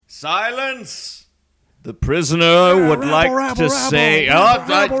Silence! The prisoner would like to say...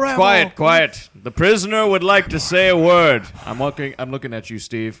 Quiet. The prisoner would like to say a word. I'm looking at you,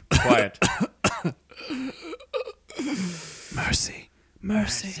 Steve. Quiet. Mercy,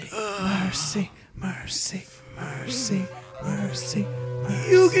 mercy, mercy, mercy, mercy, mercy,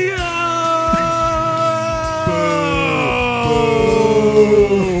 mercy. Yu-Gi-Oh!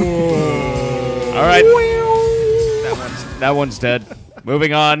 All right. That one's dead.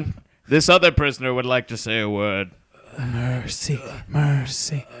 Moving on. This other prisoner would like to say a word. Mercy,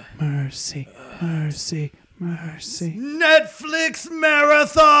 mercy, mercy, mercy, mercy. Netflix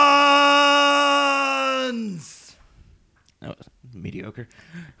marathons! Oh, mediocre.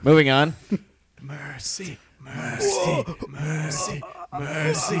 Moving on. Mercy, mercy, mercy,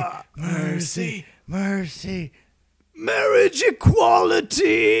 mercy, mercy, mercy. Marriage equality!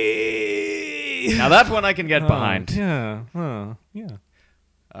 Now that one I can get behind. Yeah. Yeah.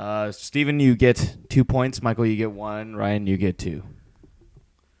 Steven, you get 2 points. Michael, you get 1. Ryan, you get 2.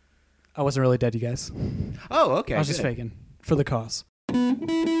 I wasn't really dead, you guys. Oh, okay. I was just faking for the cause.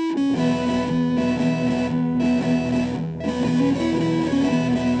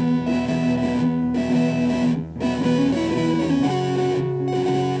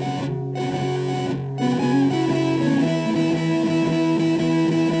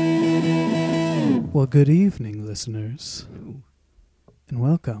 Well, good evening, listeners, and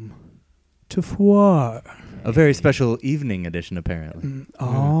welcome to Foire. A very special evening edition, apparently.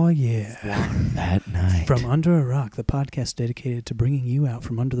 Oh, yeah. At night. From Under a Rock, the podcast dedicated to bringing you out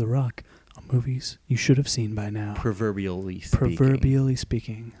from under the rock on movies you should have seen by now. Proverbially speaking. Proverbially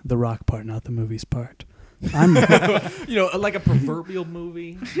speaking. The rock part, not the movies part. I'm Like a proverbial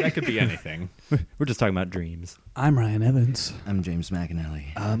movie. That could be anything. We're just talking about dreams. I'm Ryan Evans. I'm James McAnally.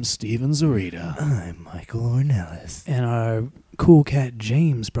 I'm Steven Zarita. I'm Michael Ornelas. And our cool cat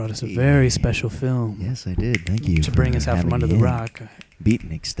James brought us a very special film Yes, I did. Thank you. to bring us out from under the rock.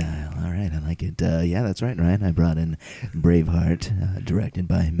 Beatnik style. All right, I like it. Yeah, that's right, Ryan. I brought in Braveheart, directed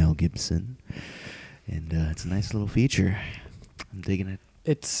by Mel Gibson. And it's a nice little feature. I'm digging it.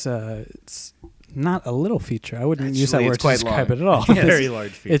 It's not a little feature. I wouldn't use that Actually, word it's to quite describe long. it at all. A very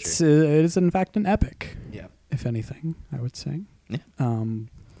large feature. It is in fact an epic. Yeah. If anything, I would say. Yeah.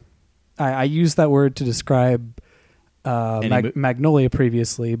 I used that word to describe Magnolia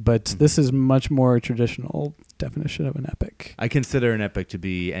previously, but this is much more traditional definition of an epic. I consider an epic to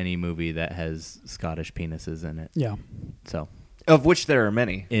be any movie that has Scottish penises in it. Yeah. So Of which there are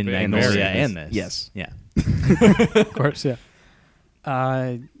many. in Very Magnolia nice. and this. Yes. Yeah. Of course, yeah.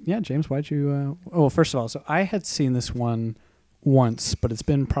 Yeah, James, why'd you... well, first of all, so I had seen this one once, but it's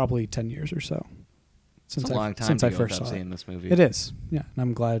been probably 10 years or so It's a long time since to I go first without saw it. seeing this movie. It is, yeah, and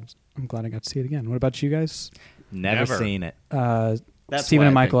I'm glad I got to see it again. What about you guys? Never seen it. That's Stephen why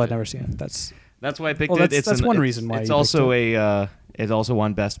and I Michael picked had it. never seen it. That's That's why I picked Well, it. that's one reason why it's you also picked it's also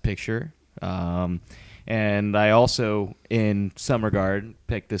won Best Picture, and I also, in some regard,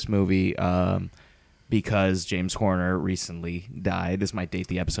 picked this movie because James Horner recently died. This might date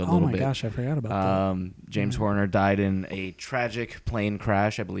the episode a little bit. Oh my gosh, I forgot about that. James Horner died in a tragic plane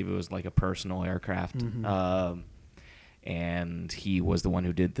crash. I believe it was like a personal aircraft. And he was the one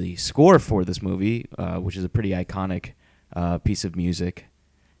who did the score for this movie, which is a pretty iconic piece of music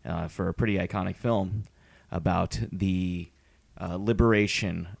for a pretty iconic film about the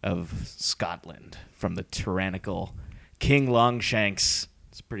liberation of Scotland from the tyrannical King Longshanks.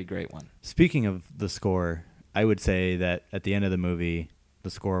 It's a pretty great one. Speaking of the score, I would say that at the end of the movie, the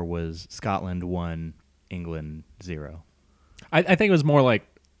score was Scotland 1, England 0. I think it was more like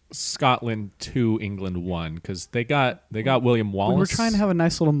Scotland 2, England 1, because they got William Wallace. We were trying to have a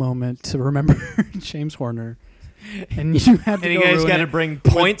nice little moment to remember James Horner, and you had to And you go guys ruin got to it bring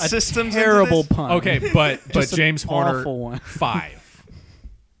with point a systems terrible into this? pun. Okay, but Just an James Horner awful one. 5.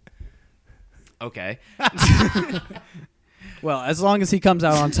 Okay. Well, as long as he comes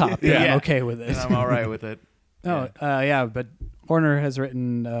out on top, then Yeah. I'm okay with it. And I'm all right with it. Yeah, but Horner has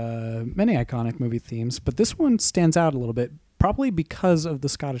written many iconic movie themes, but this one stands out a little bit, probably because of the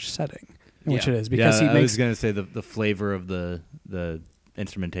Scottish setting in which Yeah. it is. Because I he makes was going to say the flavor of the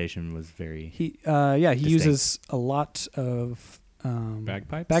instrumentation was very... he distinct. uses a lot of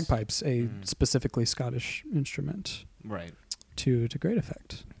Bagpipes? bagpipes, a specifically Scottish instrument, Right. to great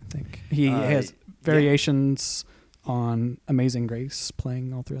effect. I think he Uh, has variations on Amazing Grace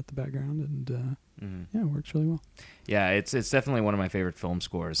playing all throughout the background, and it works really well. Yeah, it's definitely one of my favorite film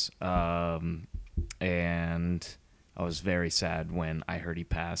scores. And I was very sad when I heard he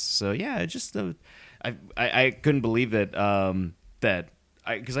passed. So yeah, it just I couldn't believe that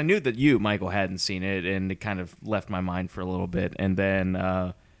because I knew that you, Michael, hadn't seen it, and it kind of left my mind for a little bit. And then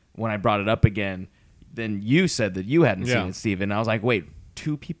when I brought it up again, then you said that you hadn't Yeah. seen it, Steven. I was like, wait,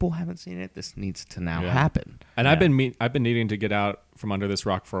 2 people haven't seen it? This needs to now Yeah. happen. And Yeah. I've been needing to get out from under this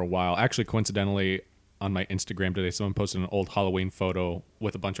rock for a while. Actually, coincidentally, on my Instagram today, someone posted an old Halloween photo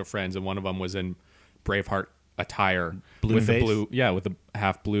with a bunch of friends, and one of them was in Braveheart attire Blue with face? the blue, with the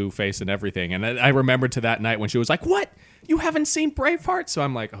half blue face and everything. And I remembered to that night when she was like, "What? You haven't seen Braveheart?" So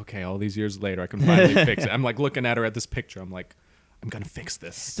I'm like, okay, all these years later, I can finally fix it. I'm like looking at her at this picture. I'm like, I'm gonna fix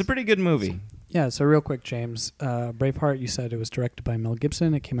this. It's a pretty good movie. Yeah, so real quick, James. Braveheart, you said it was directed by Mel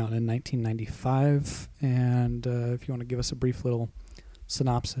Gibson. It came out in 1995. And if you want to give us a brief little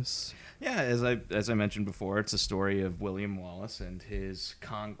synopsis. Yeah, as I mentioned before, it's a story of William Wallace and his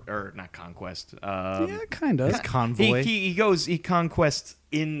not conquest. Yeah, kind of. His convoy. He conquests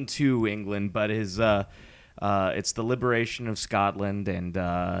into England, but his it's the liberation of Scotland and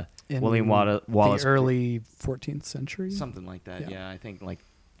In William Wallace, the early 14th century. something like that. Yeah. Yeah, I think like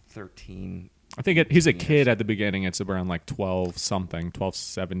 13. I think he's a Yes. kid at the beginning. It's around like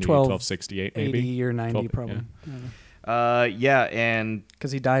 1270, 1268 maybe. 80 or 90 12, probably. Yeah, and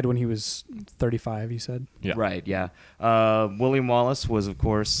Because he died when he was 35, you said. Yeah. right, yeah. William Wallace was, of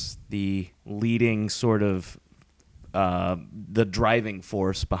course, the leading sort of the driving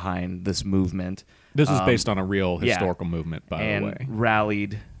force behind this movement. This was based on a real yeah. historical movement, by and the way.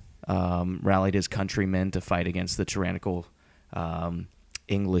 rallied his countrymen to fight against the tyrannical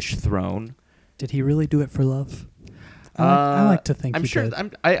English throne. Did he really do it for love? I like to think I'm he sure.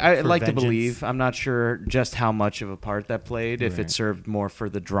 did. I For like to vengeance. believe. I'm not sure just how much of a part that played. If Right. it served more for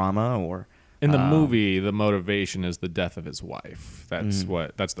the drama or In the movie, the motivation is the death of his wife. That's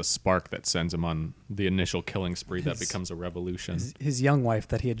that's the spark that sends him on the initial killing spree that His- becomes a revolution. His young wife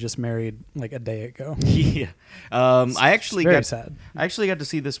that he had just married like a day ago. yeah. I actually very got sad. I actually got to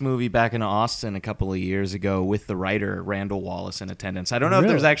see this movie back in Austin a couple of years ago with the writer Randall Wallace in attendance. I don't know if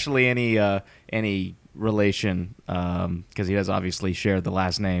there's Really? actually any relation because he does obviously share the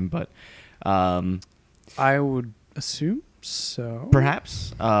last name, but I would assume so.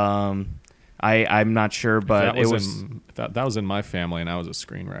 perhaps I'm not sure, but it was that was in my family, and I was a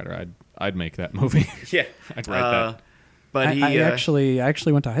screenwriter. I'd make that movie. yeah. I'd write that. But I, he I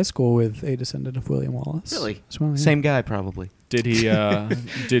actually went to high school with a descendant of William Wallace. really as well, yeah. same guy probably. Did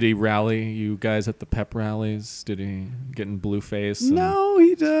he rally you guys at the pep rallies? Did he get in blue face? and- No,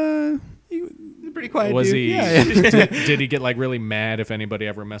 he Pretty quiet. Was dude. he? Yeah. Did he get like really mad if anybody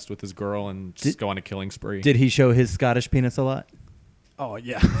ever messed with his girl and just go on a killing spree? Did he show his Scottish penis a lot? Oh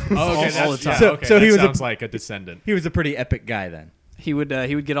yeah. Oh, okay, all that's, the time. yeah, So- okay, so that he was a- sounds like a descendant. He was a pretty epic guy then. He would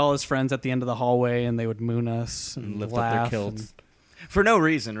get all his friends at the end of the hallway, and they would moon us and Lift up their laugh. kilts. For no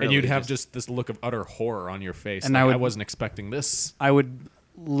reason, really. And you'd have just this look of utter horror on your face. And Like, I I would- wasn't expecting this. I would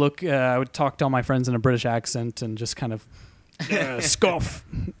look. I would talk to all my friends in a British accent and just kind of scoff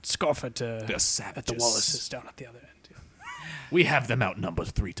at The the savages. Wallaces down at the other end. Yeah. We have them outnumbered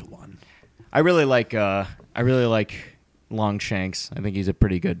 3-1. I really like Longshanks. I think he's a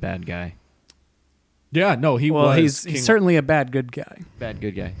pretty good bad guy. Yeah, no, he Well, was. he's King- certainly a bad good guy. Bad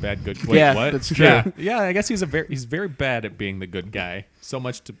good guy. bad good. Wait, Yeah, what? that's true. Yeah, I guess he's very bad at being the good guy. So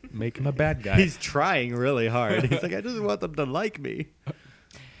much to make him a bad guy. He's trying really hard. He's like, I just want them to like me.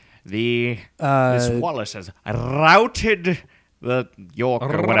 This Uh, Wallace has routed the York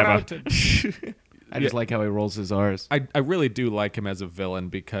or whatever. Routed. I just like how he rolls his R's. I really do like him as a villain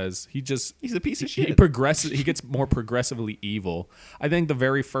because he's a piece of He shit. progresses. He gets more progressively evil. I think the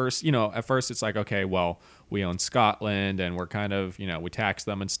very first, at first it's like, okay, well, we own Scotland and we're kind of, we tax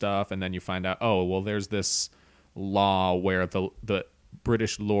them and stuff, and then you find out, oh, well, there's this law where the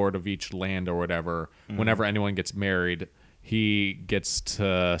British lord of each land or whatever, whenever anyone gets married, he gets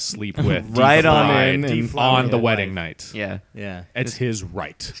to sleep with Right the on bride in and on the yeah. wedding night. Yeah. Yeah. It's his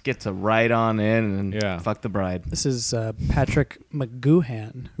right. Just get to right on in and Yeah. fuck the bride. This is Patrick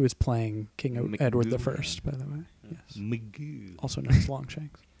McGoohan, who is playing King Edward the First, by the way. Yes. Magoo. Also known as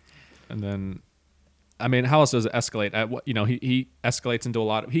Longshanks. And then, I mean, how else does it escalate? He escalates into a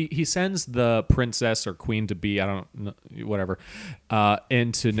lot of. He sends the princess or queen to be, I don't know, whatever,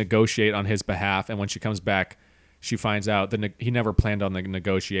 in to negotiate on his behalf. And when she comes back, she finds out that he never planned on the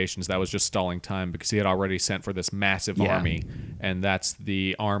negotiations. That was just stalling time because he had already sent for this massive Yeah. army. And that's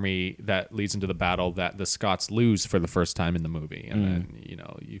the army that leads into the battle that the Scots lose for the first time in the movie. And then,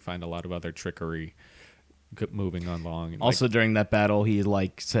 you find a lot of other trickery moving along. And Also during that battle, he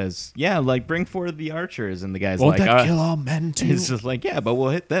says, "Yeah, bring forward the archers," and the guy's won't like, that kill all men too? He's just like, "Yeah, but we'll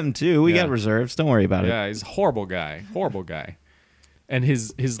hit them too. We Yeah. got reserves. Don't worry about it." Yeah, he's a horrible guy. Horrible guy. And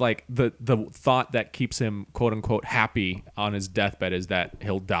his like the thought that keeps him quote unquote happy on his deathbed is that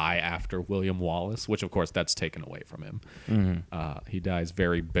he'll die after William Wallace, which of course that's taken away from him. He dies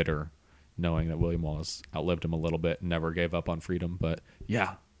very bitter, knowing that William Wallace outlived him a little bit and never gave up on freedom. But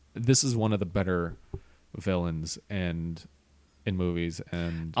yeah, this is one of the better villains and in movies.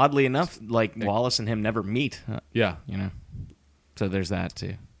 And oddly enough, like Wallace and him never meet. Yeah, You know, so there's that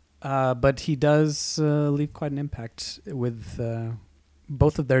too. But he does leave quite an impact with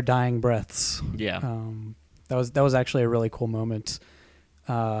both of their dying breaths. Yeah. That was actually a really cool moment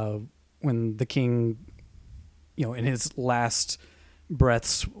when the king, in his last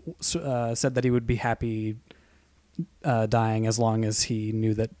breaths, said that he would be happy dying as long as he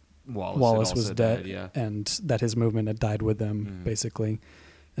knew that Wallace was dead, and that his movement had died with them, basically.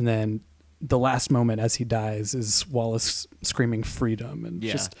 And then the last moment as he dies is Wallace screaming freedom, and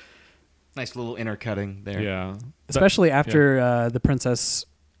just nice little intercutting there. yeah. especially after the Princess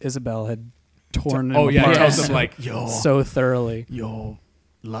Isabel had torn him Oh yeah, apart tells him like, so thoroughly. your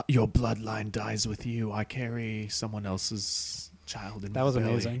bloodline dies with you. I carry someone else's child in That was my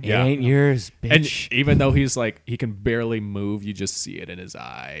belly." amazing. Yeah. Ain't yours, And bitch. even though he's like, he can barely move, you just see it in his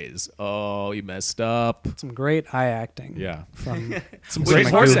eyes. Oh, he messed up. Some great eye acting. Yeah. From Some Which great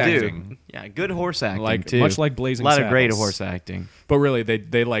is horse good to do. acting. Yeah, good horse acting Like, too. much like Blazing a lot of great Saddles. horse acting. But really,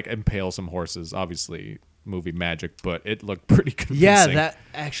 they like impale some horses. Obviously, movie magic, but it looked pretty convincing. Yeah,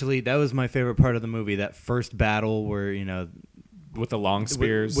 that was my favorite part of the movie. That first battle where with the long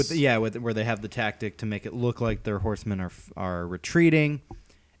spears. where they have the tactic to make it look like their horsemen are retreating,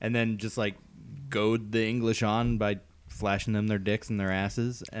 and then just like goad the English on by flashing them their dicks and their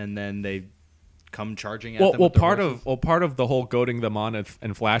asses, and then they come charging at them. Well, with their part horses. of the whole goading them on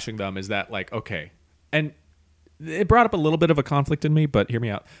and flashing them is that like, okay, and it brought up a little bit of a conflict in me, but hear me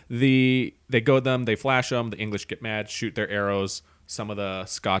out. They goad them, they flash them, the English get mad, shoot their arrows. Some of the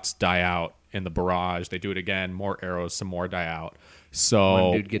Scots die out in the barrage. They do it again, more arrows, some more die out. So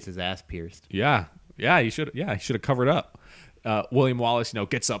one dude gets his ass pierced. Yeah, he should have covered up. William Wallace,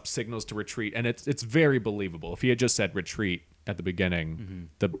 gets up, signals to retreat, and it's very believable. If he had just said retreat at the beginning,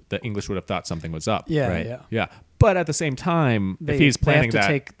 the English would have thought something was up. Yeah, Right. Yeah. But at the same time, if he's planning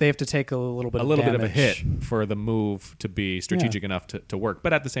they have to take a little bit a of little bit of a damage. hit for the move to be strategic enough to work.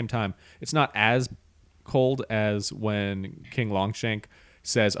 But at the same time, it's not as cold as when King Longshank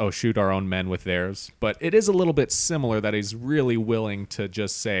says, "Oh, shoot our own men with theirs." But it is a little bit similar that he's really willing to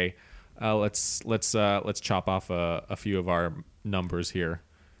just say, "Let's chop off a few of our numbers here."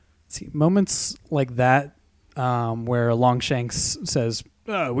 See, moments like that where Longshanks says,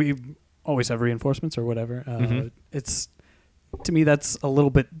 "We always have reinforcements" or whatever. It's, to me, that's a little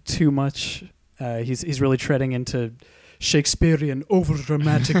bit too much. He's really treading into Shakespearean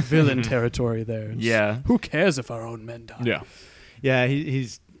overdramatic villain territory there. Who cares if our own men die? Yeah,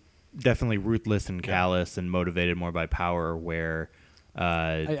 he's definitely ruthless and callous and motivated more by power. Where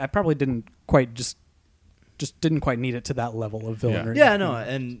I probably didn't quite just didn't quite need it to that level of villainy. Yeah, no,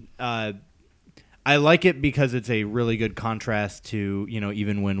 and I like it because it's a really good contrast to,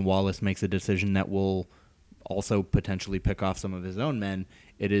 even when Wallace makes a decision that will also potentially pick off some of his own men,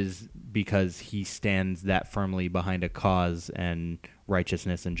 it is because he stands that firmly behind a cause and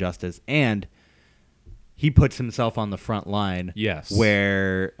righteousness and justice, and he puts himself on the front line. Yes.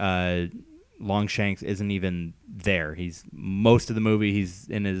 Where Longshanks isn't even there. Most of the movie he's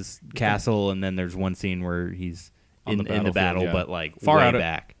in his castle, and then there's one scene where he's in the battle, yeah. but like far way out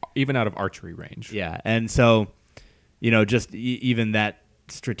back. Even out of archery range. Yeah, and so, just even that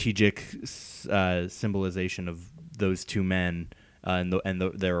strategic symbolization of those two men and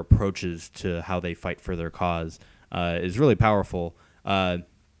their approaches to how they fight for their cause is really powerful. But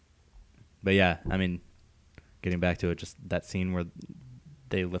yeah, I mean, getting back to it, just that scene where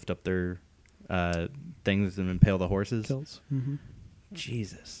they lift up their things and impale the horses. Kills.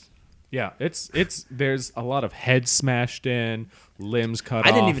 Jesus. Yeah, it's there's a lot of heads smashed in, limbs cut off.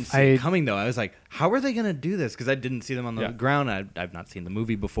 I didn't even see it coming, though. I was like, how are they going to do this? Because I didn't see them on the ground. I've not seen the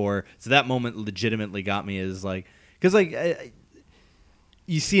movie before. So that moment legitimately got me as like, because like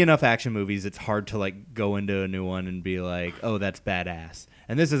you see enough action movies, it's hard to like go into a new one and be like, oh, that's badass.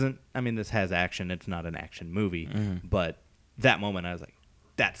 And this isn't, I mean, this has action. It's not an action movie. But that moment I was like,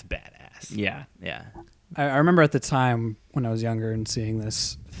 that's badass. Yeah. Yeah. I remember at the time when I was younger and seeing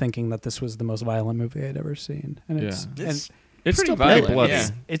this, thinking that this was the most violent movie I'd ever seen. And it's It's It's pretty still pretty violent, bloody. yeah.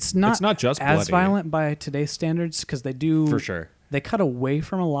 it's not just as bloody. violent by today's standards because they do For sure. They cut away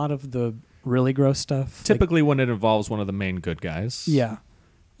from a lot of the really gross stuff. Like, Typically, when it involves one of the main good guys, yeah,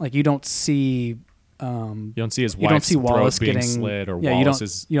 like you don't see. you don't see his You don't wife's see Wallace throat being getting slit or yeah.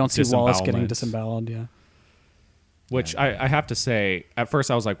 Wallace's You don't see Wallace getting disembowelment. disemboweled. Yeah. Which I have to say, at first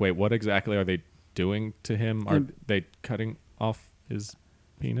I was like, wait, what exactly are they doing to him? Are they cutting off his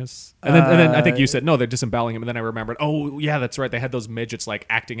penis? And then I think you said, no, they're disemboweling him. And then I remembered, oh, yeah, that's right. They had those midgets like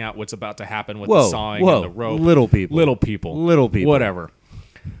acting out what's about to happen with the sawing and the rope. Little people. Whatever.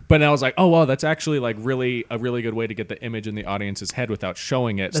 But then I was like, oh, well, that's actually like really a really good way to get the image in the audience's head without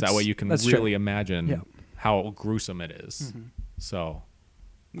showing it. So that way you can really imagine how gruesome it is. Mm-hmm. So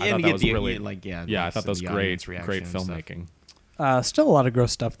I thought that was really I thought that was great filmmaking. Still a lot of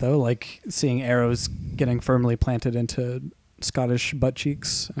gross stuff though, like seeing arrows getting firmly planted into Scottish butt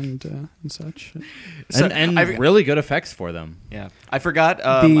cheeks and such. So and really good effects for them. Yeah, I forgot.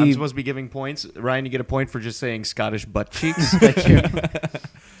 I'm supposed to be giving points. Ryan, you get a point for just saying Scottish butt cheeks. Thank you.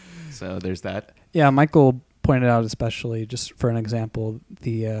 So there's that. Yeah, Michael pointed out, especially just for an example,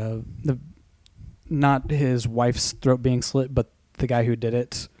 the not his wife's throat being slit, but the guy who did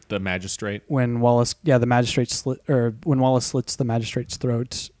it. The magistrate. When Wallace, the magistrate when Wallace slits the magistrate's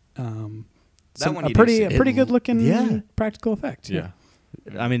throat. That one a pretty good looking practical effect. Yeah.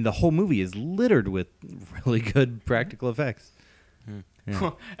 I mean, the whole movie is littered with really good practical effects.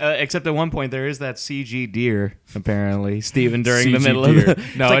 Yeah. Except at one point there is that CG deer apparently, Steven, during CG the middle deer. of the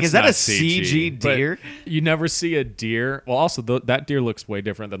No, like, it's is that not a CG deer? But you never see a deer. Well, also that deer looks way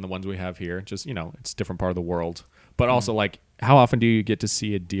different than the ones we have here. Just it's a different part of the world. But also, like, how often do you get to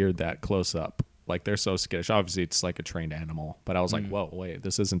see a deer that close up? Like, they're so skittish. Obviously, it's like a trained animal. But I was like, whoa, wait,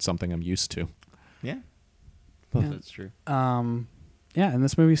 this isn't something I'm used to. Yeah. That's true. And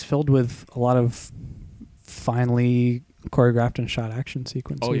this movie's filled with a lot of finely choreographed and shot action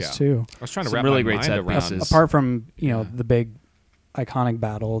sequences too. I was trying to Some wrap really my great mind set around pieces. Apart from the big iconic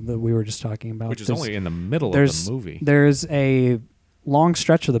battle that we were just talking about, which is only in the middle of the movie. There's a long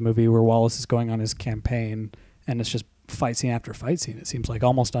stretch of the movie where Wallace is going on his campaign, and it's just fight scene after fight scene. It seems like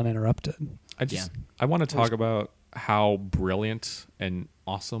almost uninterrupted. I want to talk about how brilliant and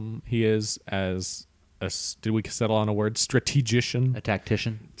awesome he is as did we settle on a word? Strategician? A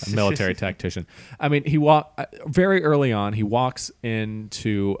tactician? A military tactician. I mean, very early on, he walks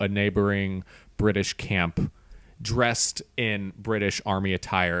into a neighboring British camp dressed in British army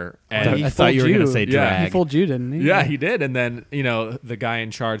attire. And I thought you were going to say drag. He fooled you, didn't he? Yeah, he did. And then, the guy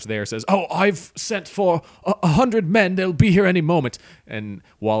in charge there says, oh, I've sent for 100 men. They'll be here any moment. And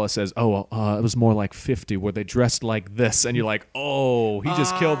Wallace says, it was more like 50. Were they dressed like this? And you're like, oh, he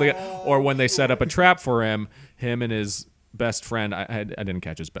just killed the guy. Or when they set up a trap for him and his best friend, I didn't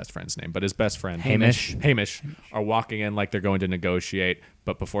catch his best friend's name, but his best friend, Hamish, are walking in like they're going to negotiate.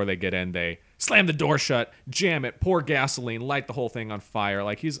 But before they get in, they slam the door shut, jam it, pour gasoline, light the whole thing on fire.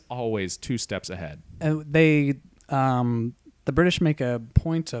 Like, he's always 2 steps ahead. The British make a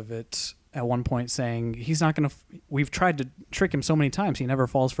point of it at one point, saying he's not going to. We've tried to trick him so many times, he never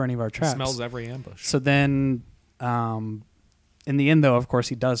falls for any of our traps. He smells every ambush. So then, in the end, though, of course,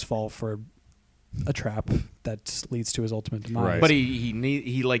 he does fall for a trap that leads to his ultimate demise. Right. But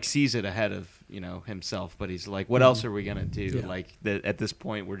he like sees it ahead of himself. But he's like, what else are we gonna do? Yeah. Like at this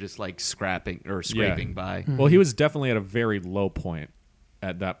point, we're just like scraping by. Well, he was definitely at a very low point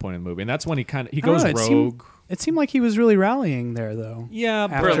at that point in the movie, and that's when he goes rogue. It seemed like he was really rallying there, though. Yeah,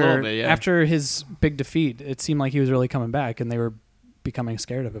 for a little bit, yeah. After his big defeat, it seemed like he was really coming back, and they were becoming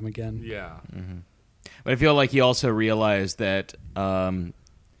scared of him again. Yeah. Mm-hmm. But I feel like he also realized that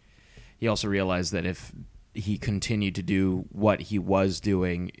if he continued to do what he was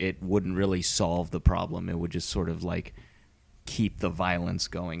doing, it wouldn't really solve the problem. It would just sort of like keep the violence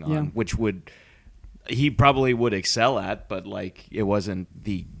going on, which he probably would excel at, but like it wasn't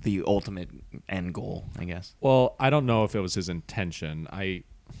the ultimate end goal, I guess. Well, I don't know if it was his intention.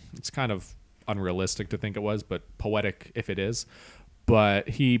 It's kind of unrealistic to think it was, but poetic if it is. But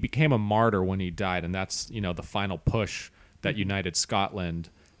he became a martyr when he died, and that's the final push that united Scotland.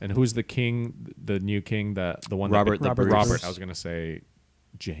 And who's the king? The new king, the one Robert that the Bruce. Robert. I was gonna say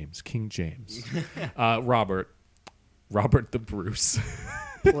King James. Robert the Bruce.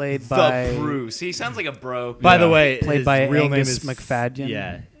 Played by the Bruce. He sounds like a bro. By the way, played his by real Angus name is McFadden.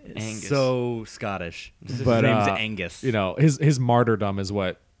 Yeah, Angus. So Scottish. His But, name's Angus. His martyrdom is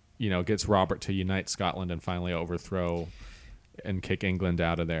what gets Robert to unite Scotland and finally overthrow and kick England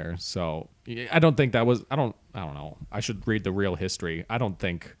out of there. So I don't think that was. I don't know. I should read the real history. I don't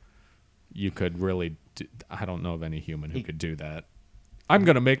think you could really. I don't know of any human who could do that. I'm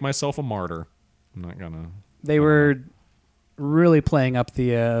gonna make myself a martyr. I'm not gonna. They were really playing up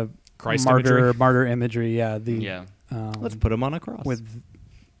the Christ martyr imagery. Yeah. Let's put him on a cross with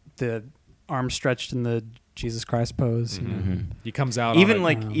the arms stretched in the Jesus Christ pose. You know. Mhm. He comes out Even on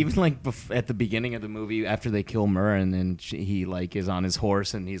like it. even like at the beginning of the movie, after they kill Murrin, and he like is on his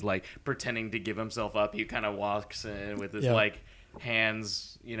horse and he's like pretending to give himself up. He kind of walks in with his Yeah. like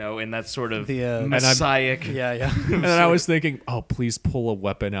hands, in that sort of The, messiah. Yeah, yeah. And then I was thinking, oh, please pull a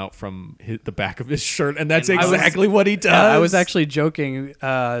weapon out from the back of his shirt, and that's And I was- exactly what he does. I was actually joking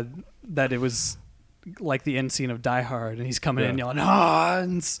that it was like the end scene of Die Hard, and he's coming in yelling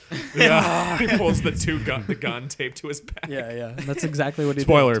Hans. yeah. He pulls the gun taped to his back. Yeah. That's exactly what he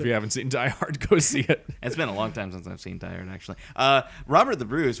Spoiler: did. if you haven't seen Die Hard, go see it. It's been a long time since I've seen Die Hard, actually. Robert the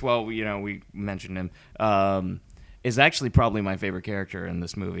Bruce, well, we mentioned him, is actually probably my favorite character in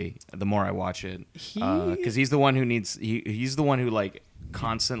this movie. The more I watch it, because he's the one who needs. He's the one who like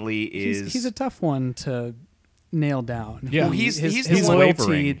constantly is. He's a tough one to nail down. Yeah. Well, he's his the one loyalty.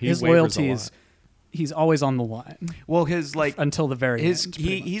 wavering. He His wavers a loyalty lot. is he's always on the line well, his like until the very his end.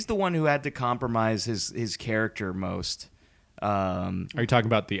 pretty much. he's the one who had to compromise his character most. Are you talking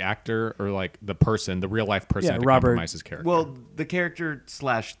about the actor or like the person, the real life person Yeah, had to Robert- compromise his character? Well, the character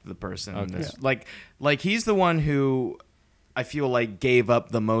 / the person. Okay. This- like he's the one who I feel like gave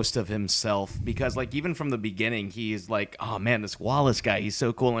up the most of himself, because like even from the beginning he's like, oh man, this Wallace guy, he's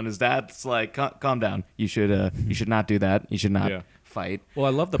so cool, and his dad's like, calm down, you should not do that, you should not Yeah. fight. well, I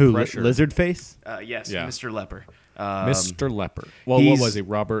love the Who? pressure. Lizard face? Yes, Yeah. Mr. Leper. Mr. Leper. Well, what he's- was he?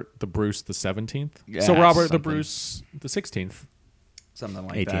 Robert the Bruce the 17th? Yeah, so Robert the something. Bruce the 16th. Something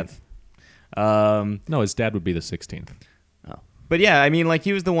like 18th. that. No, his dad would be the 16th. But yeah, I mean, like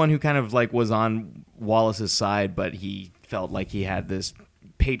he was the one who kind of like was on Wallace's side, but he felt like he had this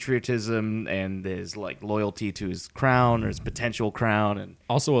patriotism and his like loyalty to his crown or his potential crown, and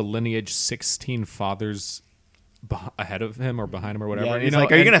Also a lineage 16 fathers ahead of him or behind him or whatever. yeah, you he's know,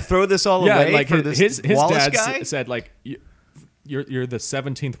 like, are you and- gonna throw this all yeah, away like for his, this his Wallace dad guy? said like you're the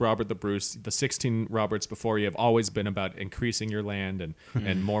 17th Robert the Bruce. The 16 Roberts before you have always been about increasing your land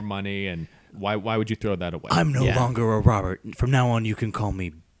and more money, and why would you throw that away? I'm no Yeah. longer a Robert. From now on, you can call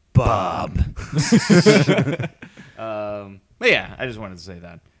me Bob. But yeah, I just wanted to say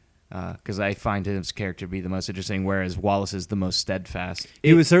that because I find his character to be the most interesting, whereas Wallace is the most steadfast.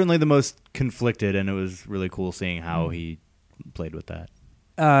 He was certainly the most conflicted, and it was really cool seeing how he played with that.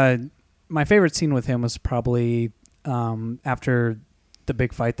 My favorite scene with him was probably after the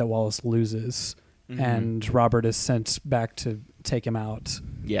big fight that Wallace loses, and Robert is sent back to take him out,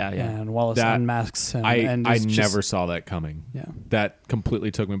 Yeah, and Wallace That- unmasks him. I and I is just- never saw that coming. Yeah. That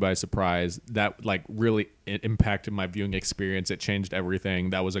completely took me by surprise. That like really it impacted my viewing experience. It changed everything.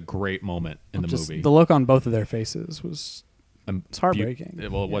 That was a great moment in the Just movie. the look on both of their faces was it's beau- heartbreaking.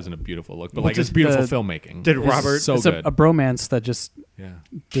 well, it wasn't a beautiful look, but Well, like it's just beautiful the- filmmaking. Did It's Robert- so it's good? a bromance that just yeah.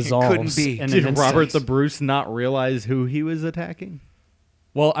 dissolves. be. in Did an Robert instant. the Bruce not realize who he was attacking?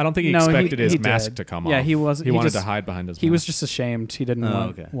 Well, I don't think he No, expected his he mask did. to come Yeah, off. he was- He he wanted just- to hide behind his. He was mask. just ashamed. He didn't Oh,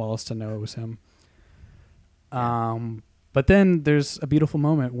 want okay. Wallace to know it was him. But then there's a beautiful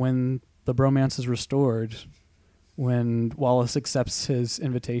moment when the bromance is restored, when Wallace accepts his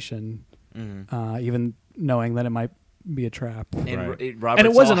invitation, even knowing that it might be a trap. And, Right. Robert's and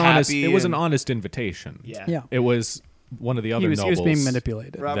it was all an honest. happy It was an and- honest invitation. Yeah. Yeah, It was one of the other he was nobles. being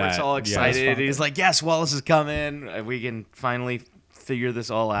manipulated. Robert's That- all yeah. excited. His He's like, "Yes, Wallace is coming. We can finally figure this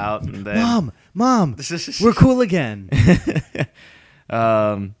all out." And then, Mom, we're cool again.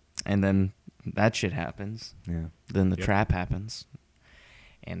 and then that shit happens. Yeah. Then the Yep. trap happens,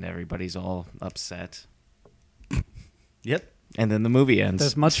 and everybody's all upset. Yep. And then the movie ends.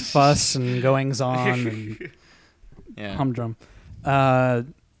 There's much fuss and goings on and yeah. humdrum.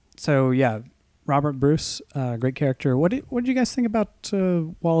 So yeah, Robert Bruce, great character. What did you guys think about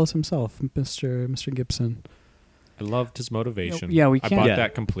Wallace himself, Mr. Gibson? I loved his motivation. Yeah, we I can't- bought Yeah.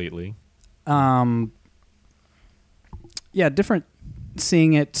 that completely. Yeah, different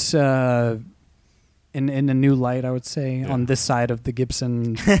seeing it in a new light, I would say, Yeah. on this side of the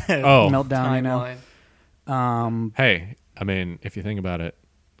Gibson Oh, meltdown. You know, Timeline. hey, I mean, if you think about it,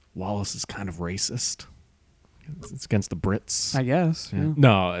 Wallace is kind of racist. It's against the Brits. I guess. Yeah.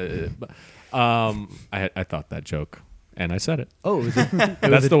 No, I thought that joke, and I said it. Oh, it was a,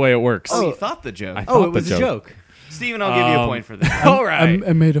 That's the way it works. Oh, you thought the joke. I oh, thought it was the a joke. Steven, I'll give you a point for that. All right.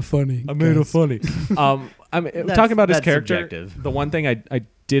 I made it funny. I made it funny. Talking about his that's character, subjective. the one thing I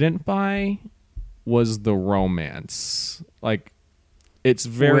didn't buy was the romance. Like, it's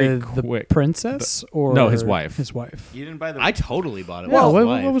very With quick. the princess or No, his wife. His wife. You didn't buy the. I totally bought it. Yeah, with his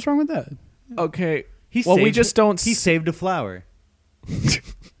what wife. was wrong with that? Okay. He well, we saved- just don't. He saved a flower.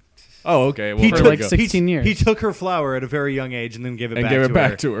 Oh, okay. Well, He there for we like go. 16 years. He took her flower at a very young age and then gave it and back gave to it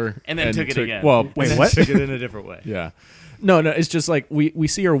back her. to her, And then took it again. Well, And Wait, then what? took it in a different way. Yeah. No, it's just like we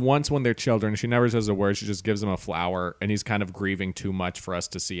see her once when they're children. She never says a word. She just gives him a flower, and he's kind of grieving too much for us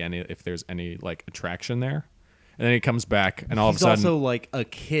to see if there's any like attraction there. And then he comes back, and all He's of a sudden, also like a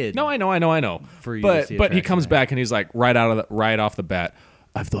kid. no, I know. For you to but see but he attraction comes there. back, and he's like right off the bat.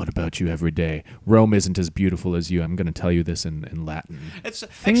 I've thought about you every day. Rome isn't as beautiful as you. I'm going to tell you this in Latin. It's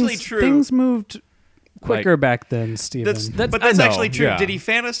actually Things- true. Things moved quicker back then, Steven. But I that's know, actually true. yeah. Did he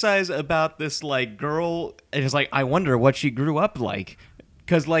fantasize about this like girl? And it's like, I wonder what she grew up like,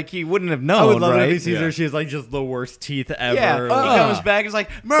 because like he wouldn't have known. I would love right? it if he sees Yeah. her. She has like just the worst teeth ever. Yeah, Like, he comes back. He's like,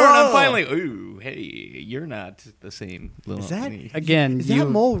 Merlin, I'm finally. Ooh, hey, you're not the same. Little Is that Again, is you, that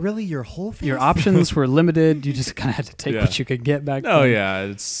mole really your whole face? your options were limited. You just kind of had to take Yeah. what you could get back Oh then.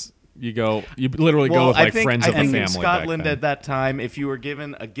 yeah, you literally go with like friends I of the think family. in Scotland back then. at that time, if you were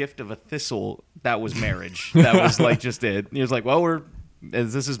given a gift of a thistle, that was marriage. That was like just it. He was like, well,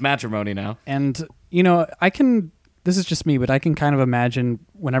 this is matrimony now. And, you know, this is just me, but I can kind of imagine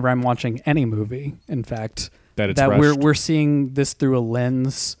whenever I'm watching any movie, in fact, That it's we're rushed. we're seeing this through a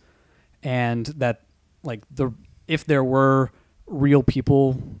lens, and that like if there were real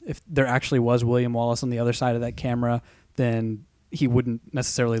people, if there actually was William Wallace on the other side of that camera, then he wouldn't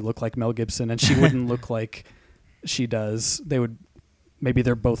necessarily look like Mel Gibson, and she wouldn't look like she does. Maybe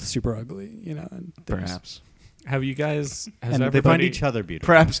they're both super ugly, you know. And Perhaps. Have you guys? Has And they They everybody, find each other beautiful.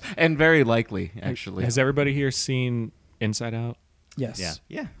 Perhaps, and very likely, actually. Has everybody here seen Inside Out? yes, Yeah.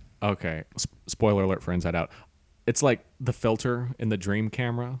 Yeah. Okay. Spoiler alert for Inside Out. It's like the filter in the Dream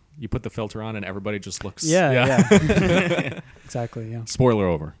camera. You put the filter on, and everybody just looks. yeah. Exactly, yeah. Spoiler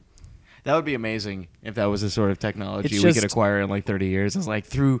over. That would be amazing if that was the sort of technology It's we could just- acquire in like 30 years. It's like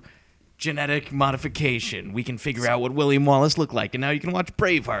through genetic modification, we can figure out what William Wallace looked like, and now you can watch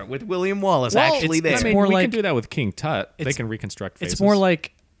Braveheart with William Wallace Well, actually it's- there. it's I mean, more we like- can do that with King Tut. They It's- can reconstruct faces. It's more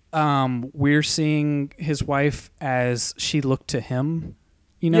like we're seeing his wife as she looked to him,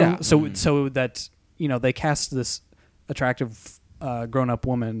 you know. Yeah. So that they cast this attractive grown-up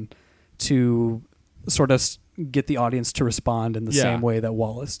woman to sort of get the audience to respond in the Yeah. same way that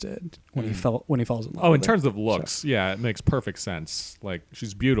Wallace did when he falls in love. Oh, in with her. terms of looks, yeah, it makes perfect sense. Like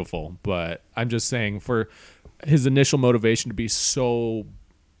she's beautiful, but I'm just saying for his initial motivation to be so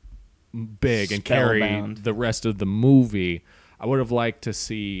big and carry Spellbound. the rest of the movie, I would have liked to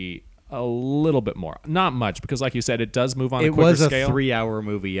see a little bit more. Not much, because like you said, it does move on a It quicker was a scale. 3-hour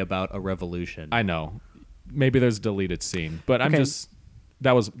movie about a revolution. I know. Maybe there's a deleted scene, but I'm Okay. just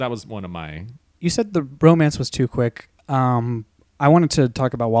that was one of my. You said the romance was too quick. I wanted to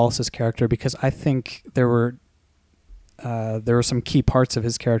talk about Wallace's character because I think there were some key parts of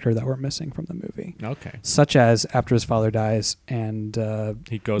his character that were missing from the movie, Okay. such as after his father dies and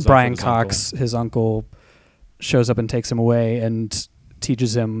He goes off Brian with his Cox, his uncle, shows up and takes him away and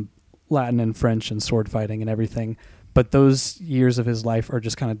teaches him Latin and French and sword fighting and everything. But those years of his life are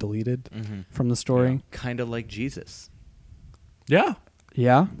just kind of deleted from the story. Kind of like Jesus. Yeah.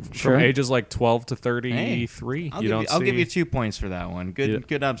 Yeah, sure. From ages like 12 to 33. I'll, you don't I'll see, give you 2 points for that one. Good Yeah.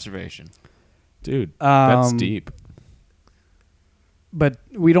 good observation. dude. That's Um, deep. But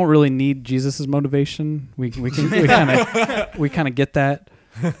we don't really need Jesus' motivation. We kind of get that.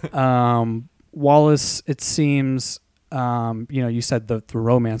 Wallace, it seems, you said the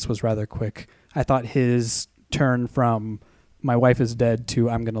romance was rather quick. I thought his turn from my wife is dead to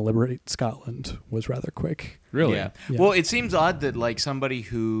I'm going to liberate Scotland was rather quick. Really? Yeah. Yeah. Well, it seems odd that like somebody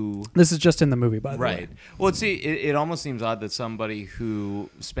who This is just in the movie, by the way. right. Well, see, it almost seems odd that somebody who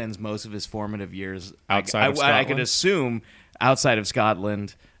spends most of his formative years Outside of I could Scotland? assume outside of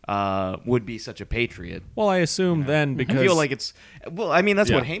Scotland would be such a patriot. Well, I assume then because I feel like it's well. I mean,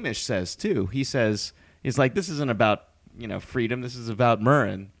 that's Yeah. what Hamish says too. He says he's like, this isn't about freedom. This is about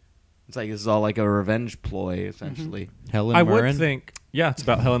Murrin. It's like this is all like a revenge ploy, essentially. Helen I Mirren. would think, yeah, it's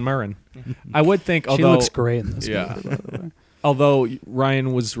about Helen Mirren. I would think, She although looks great in this Yeah. movie, by the way. although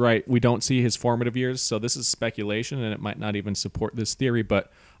Ryan was right, we don't see his formative years, so this is speculation, and it might not even support this theory. But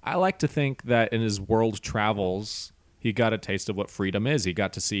I like to think that in his world travels, he got a taste of what freedom is. He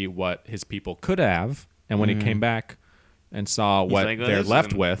got to see what his people could have, and when he came back and saw what like, "Oh, they're this left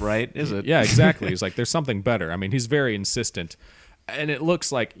isn't with, right, is it?" Yeah, exactly. He's like, there's something better. I mean, he's very insistent. And it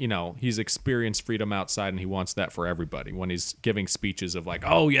looks like, he's experienced freedom outside and he wants that for everybody. When he's giving speeches of like,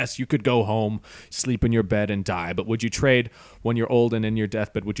 oh, yes, you could go home, sleep in your bed and die. But would you trade, when you're old and in your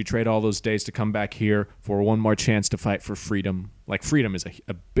deathbed, would you trade all those days to come back here for one more chance to fight for freedom? Like, freedom is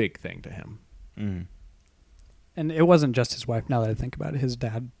a big thing to him. And it wasn't just his wife. Now that I think about it, his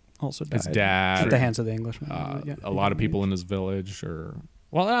dad also died. His dad. at the hands of the Englishmen. A lot of people in his village or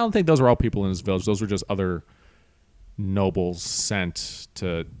Well, I don't think those were all people in his village. Those were just other nobles sent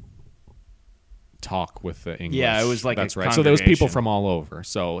to talk with the English. Yeah, it was like that's a right. So there was people congregation. from all over.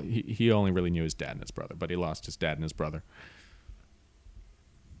 So he only really knew his dad and his brother, but he lost his dad and his brother.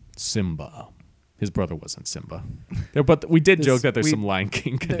 Simba. His brother wasn't Simba. But we did joke that there's some Lion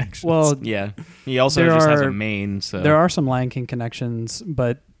King connections. Well, Yeah. He also There just has a are- mane. So there are some Lion King connections,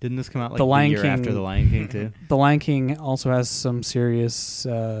 but Didn't this come out like The the Lion year King- after The Lion King too? The Lion King also has some serious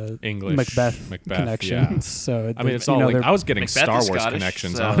English Macbeth connections. So I mean, it's all you know, like they're- I was getting Macbeth Star is Wars Scottish,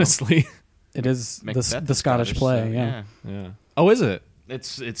 connections, so- honestly. it is Macbeth the is Scottish play. so, Yeah. Yeah. Oh, is it?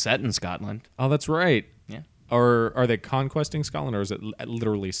 It's set in Scotland. Oh, that's right. Yeah. Or are they conquesting Scotland, or is it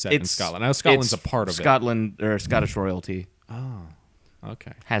literally set in Scotland? I know Scotland's a it's part of Scotland or Scottish royalty it. Oh,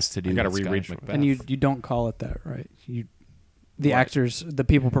 okay. has to do. I gotta with reread Scottish Macbeth. And you don't call it that, right? The What? actors, the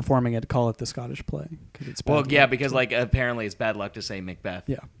people performing it, call it the Scottish play. 'Cause it's Well, bad yeah, luck, because so- like apparently it's bad luck to say Macbeth.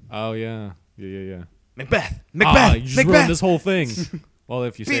 yeah. Oh yeah, yeah. Macbeth. Ah, Macbeth. you just Macbeth. ruined this whole thing. Well,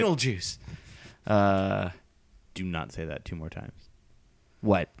 if you say Beetlejuice. Do not say that 2 more times.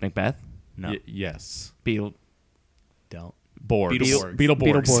 What? Macbeth? No, yes, Beetle. don't. Borgs, Beetleborgs.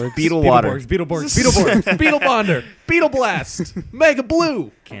 Beetleborgs, Beetleborgs. Beetlewater. Beetleborgs, Beetle Bonder, Beetle Blast, Mega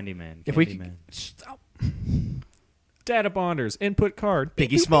Blue, Candyman. If we Candyman. Data Bonders, Input Card,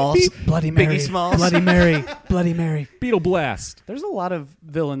 Piggy Smalls. Bloody Mary. Biggie Smalls. Bloody Mary. Bloody Mary. Beetle Blast. There's a lot of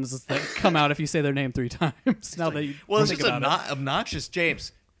villains that come out if you say their name 3 times. Now that you Well, it's think just about it. obnoxious.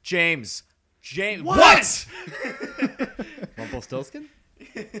 James. What? Rumpelstiltskin?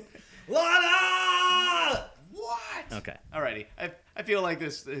 Lana! What? Okay. Alrighty. I feel like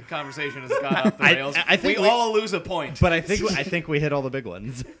this conversation has gone off the rails. I think we all lose a point. But I think we hit all the big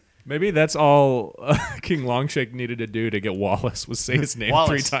ones. Maybe that's all King Longshake needed to do to get Wallace was say his name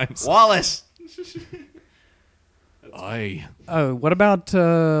Wallace. 3 times. Wallace. I Oh, what about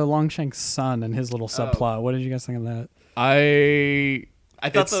Longshank's son and his little subplot? What did you guys think of that? I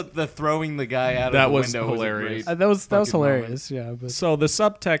thought It's- the throwing the guy out That of the was window hilarious. was a great That was fucking hilarious. Yeah, but So the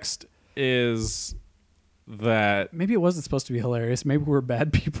subtext is that maybe it wasn't supposed to be hilarious. Maybe we're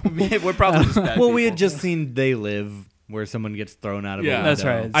bad people. moment. We're probably just bad Well, we had people. just seen They Live, where someone gets thrown out of Yeah. a window. That's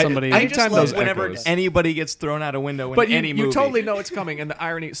right. I- Somebody. I just Anytime love those whenever echoes. anybody gets thrown out a window in but any movie. you totally know it's coming, and the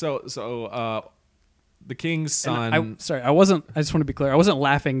irony. So the king's and son. sorry, I wasn't. I just want to be clear. I wasn't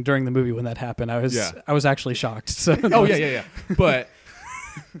laughing during the movie when that happened. I was. Yeah. I was actually shocked. So Oh yeah. But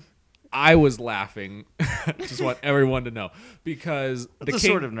I was laughing. Just want everyone to know because It's a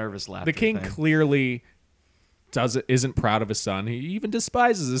sort of nervous laughter. the king thing. clearly isn't proud of his son. He even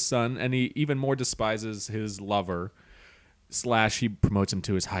despises his son, and he even more despises his lover. / he promotes him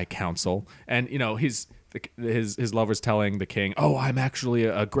to his high council, and you know his lover's telling the king, "Oh, I'm actually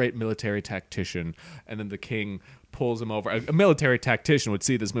a great military tactician," and then the king pulls him over. A military tactician would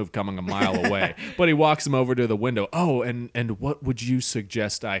see this move coming a mile away, but he walks him over to the window. Oh, and what would you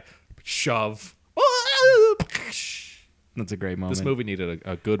suggest I shove? That's a great moment. This movie needed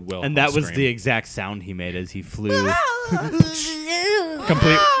a goodwill, And that was the exact sound he made as he flew.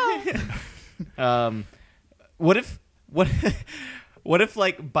 complete. What if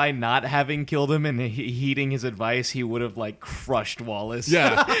like by not having killed him and heeding his advice, he would have like crushed Wallace?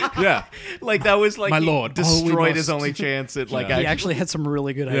 Yeah. Like that was like My he lord, all we destroyed his must- only chance at like Yeah. he actually had some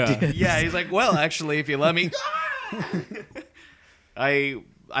really good Yeah. ideas. yeah. He's like, well, actually, if you let me, I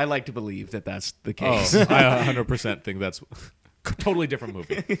like to believe that that's the case. Oh, I 100% think that's totally different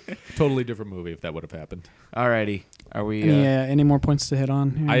movie. Totally different movie if that would have happened. Alrighty, are we? Any more points to hit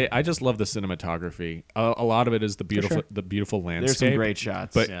on? Here? I just love the cinematography. A lot of it is the beautiful landscape. There's some great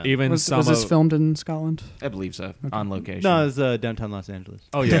shots. But Yeah. even was some this of, filmed in Scotland? I believe so. On location. No, it was downtown Los Angeles.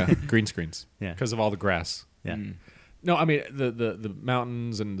 Oh yeah, green screens. Yeah. Because of all the grass. Yeah. No, I mean the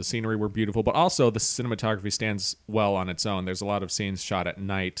mountains and the scenery were beautiful, but also the cinematography stands well on its own. There's a lot of scenes shot at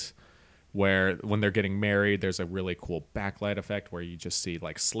night where when they're getting married, there's a really cool backlight effect where you just see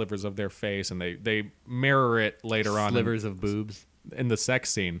like slivers of their face, and they mirror it later on Slivers of boobs. in the sex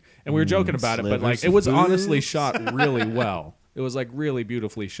scene. And we were joking about it, but slivers like it of was honestly boobs. shot really well. It was like really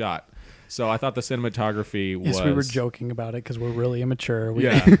beautifully shot. So I thought the cinematography was. Yes, we were joking about it because we're really immature. We,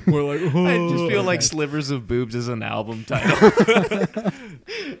 Yeah, we're like. I just feel okay. like Slivers of Boobs is an album title.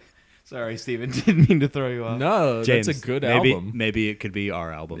 Sorry, Steven. Didn't mean to throw you off. No, James, that's a good maybe, album. Maybe it could be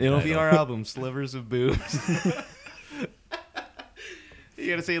our album. It'll be title. our album, Slivers of Boobs. You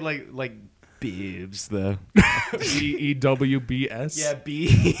gotta say like boobs though. BEWBS. Yeah,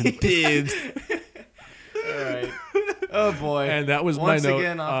 boobs. All right. Oh boy. And that was once my note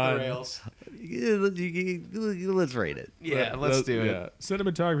again off on- the rails. Let's rate it. Yeah, let's do it. Yeah,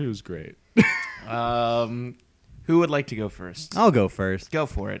 cinematography was great. Who would like to go first? I'll go first. Go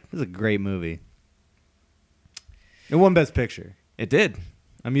for it. This is a great movie. It won Best Picture. It did.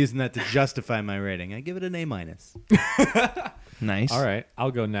 I'm using that to justify my rating. I give it an A-. Nice. All right,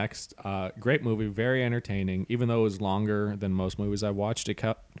 I'll go next. Great movie, very entertaining. Even though it was longer than most movies I watched, it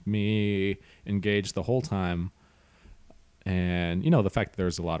kept me engaged the whole time. And, the fact that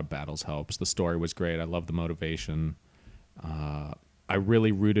there's a lot of battles helps. The story was great. I love the motivation. I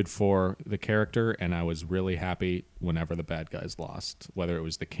really rooted for the character, and I was really happy whenever the bad guys lost. Whether it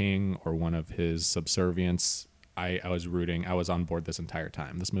was the king or one of his subservients, I was rooting. I was on board this entire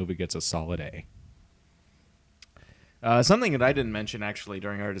time. This movie gets a solid A. Something that I didn't mention actually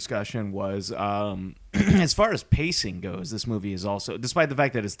during our discussion was as far as pacing goes, this movie is also, despite the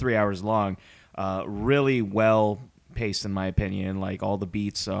fact that it's 3 hours long, really well paced in my opinion. Like all the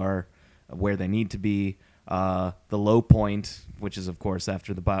beats are where they need to be. The low point, which is of course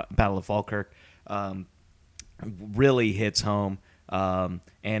after the Battle of Falkirk, really hits home.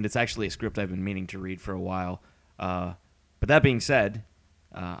 And it's actually a script I've been meaning to read for a while. But that being said,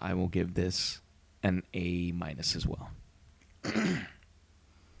 I will give this an A- as well.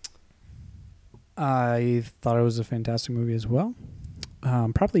 I thought it was a fantastic movie as well.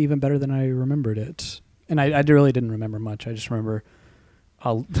 Probably even better than I remembered it. And I really didn't remember much. I just remember.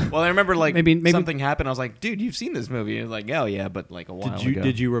 Well, I remember like maybe something happened. I was like, "Dude, you've seen this movie?" And like, "Oh yeah," but like a while ago.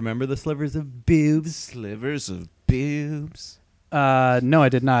 Did you remember the slivers of boobs? Slivers of boobs. No, I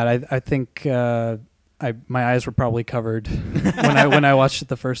did not. I think my eyes were probably covered when I watched it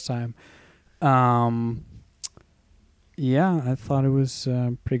the first time. Yeah, I thought it was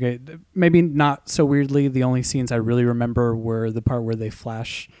pretty great. Maybe not so weirdly. The only scenes I really remember were the part where they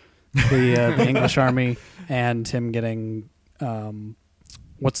flash the English army and him getting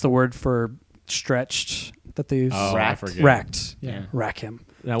what's the word for stretched that they use? Oh, I forget. Racked. Yeah, Yeah. rack him.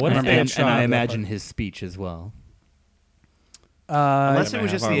 Now, what And, if they and, shot and I that imagine part? his speech as well. Unless May it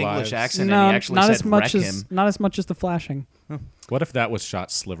was have just our the English lives. accent no, and he actually not said as much wreck as him. not as much as the flashing. What if that was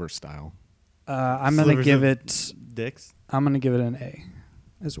shot sliver style? I'm gonna Slivers give of it. Dicks. I'm gonna give it an A,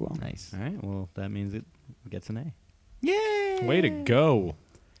 as well. Nice. All right. Well, that means it gets an A. Yay! Way to go.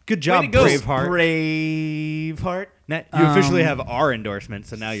 Good job, Way to go, Braveheart. Braveheart. Now, you officially have our endorsement,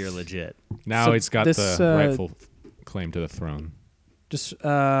 so now you're legit. Now So it's got this, the rightful claim to the throne. Just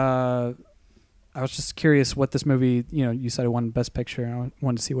I was just curious what this movie. You said it won Best Picture. And I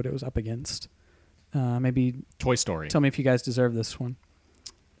wanted to see what it was up against. Maybe Toy Story. tell me if you guys deserve this one.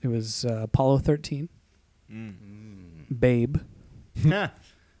 It was Apollo 13, Babe.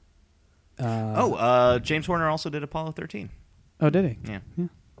 James Horner also did Apollo 13. Oh, did he? Yeah.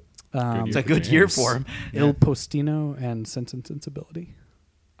 It's It's a like good year for him. Il Postino and Sense and Sensibility.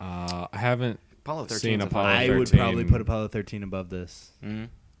 I haven't Apollo 13. seen Apollo I 13. would probably put Apollo 13 above this.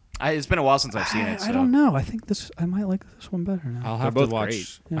 It's been a while since I've seen it. So. I don't know. I think I might like this one better now. I'll They're have to both watch.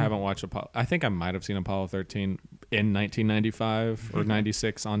 great. Yeah. I haven't watched Apollo. I think I might have seen Apollo 13 in 1995 or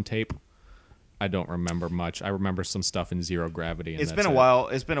 96 on tape. I don't remember much. I remember some stuff in Zero Gravity. And It's been a while.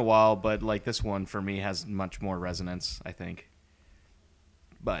 It's been a while, but like this one for me has much more resonance, I think.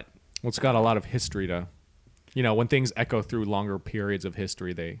 But Well, it's got a lot of history to, when things echo through longer periods of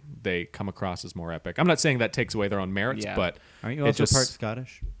history, they come across as more epic. I'm not saying that takes away their own merits, Yeah. but Aren't you it also just- part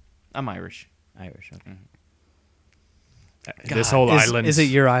Scottish? I'm Irish. Irish. Okay. this whole is, island is it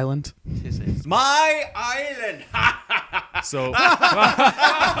your island? It's my island. So We're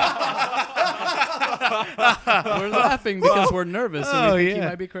laughing because we're nervous and Oh, we think he yeah.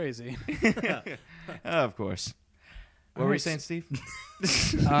 might be crazy. Of course. What were you saying, Steve?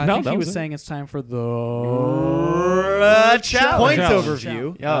 I No, think that he was was it. saying it's time for the Challenge. Points Challenge.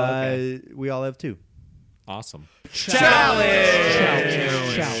 overview. Yeah. Oh, okay. We all have 2. awesome. Challenge.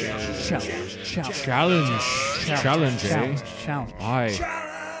 Challenge. Challenge.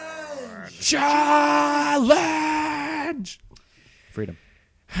 Challenge. Freedom.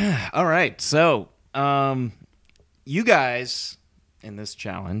 All right. So, you guys in this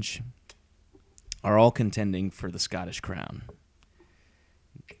challenge are all contending for the Scottish crown.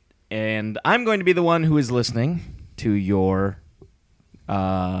 And I'm going to be the one who is listening to your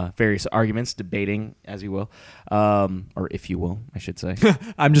various arguments, debating, as you will. Or if you will, I should say.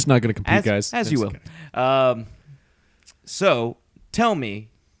 I'm just not going to compete, guys. As you It's will. okay. So, tell me,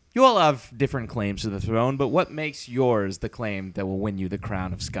 you all have different claims to the throne, but what makes yours the claim that will win you the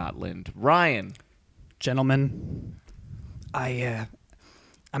crown of Scotland? Ryan. Gentlemen,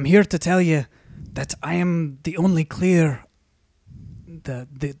 I'm here to tell you that I am the only clear,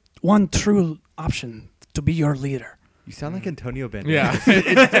 the one true option to be your leader. You sound like Antonio Banderas. Yeah,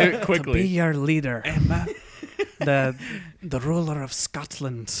 To be quickly. your leader, Emma, the ruler of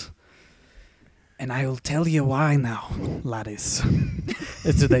Scotland. And I will tell you why now, laddies.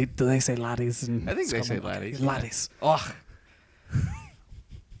 do they say laddies? I think they say Scotland? laddies, Okay, yeah. Laddies. Ugh.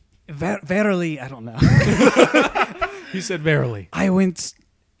 Verily, I don't know. He said verily. I went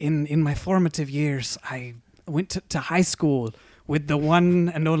in my formative years. I went to high school with the one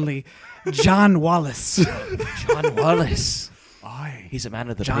and only John Wallace. John Wallace. Aye. He's a man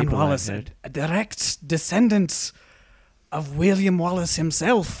of the John people, Wallace, I've heard. a direct descendant of William Wallace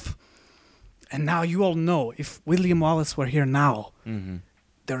himself. And now you all know, if William Wallace were here now, Mm-hmm.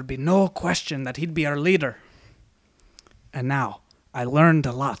 there would be no question that he'd be our leader. And now, I learned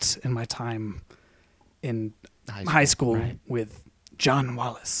a lot in my time in high school right. with John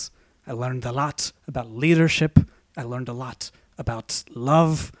Wallace. I learned a lot about leadership. I learned a lot about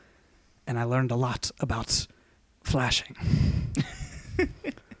love. And I learned a lot about flashing.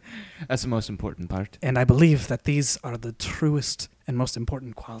 That's the most important part. And I believe that these are the truest and most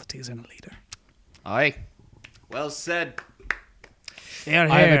important qualities in a leader. Aye. Well said. Here,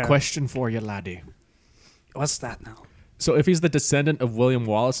 I have here. a question for you, laddie. What's that now? So if he's the descendant of William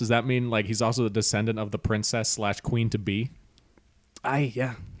Wallace, does that mean like he's also the descendant of the princess / queen to be? Aye,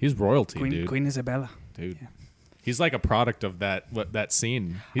 yeah. He's royalty, Queen, dude. Queen Isabella. Dude. Yeah. He's like a product of that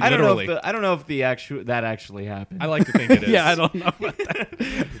scene. He I don't literally. know if that actually happened. I like to think it is. Yeah, I don't know. Can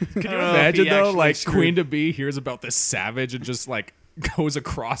you know if imagine he though, actually like screwed- Queen to be hears about this savage and just like goes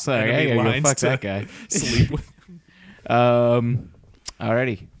across Sorry, enemy I gotta go lines fuck to that guy. sleep with.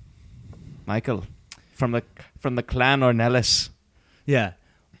 Alrighty, Michael, from the clan Ornelas. Yeah.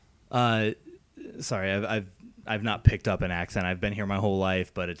 Sorry, I've not picked up an accent. I've been here my whole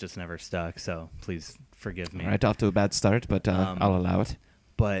life, but it just never stuck. So please forgive me. Right off to a bad start, but I'll allow it.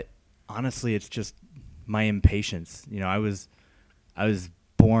 But honestly, it's just my impatience. You know, I was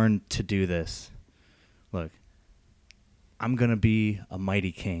born to do this. Look, I'm gonna be a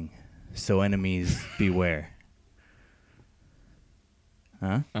mighty king, so enemies beware.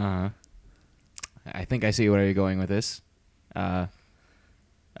 Huh? I think I see where you're going with this.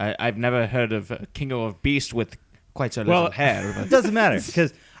 I've never heard of a king of beast with quite so little hair. It But doesn't matter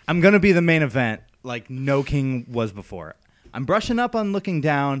because I'm gonna be the main event, like no king was before. I'm brushing up on looking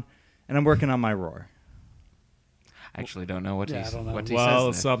down, and I'm working on my roar. I actually don't know what Yeah, he I don't know. what he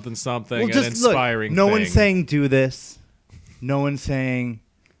Well, says. There. something, Well, an just look. inspiring No thing. one's saying do this. No one's saying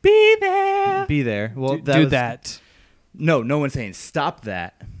Be there. be there. Well, do was- that. No one's saying stop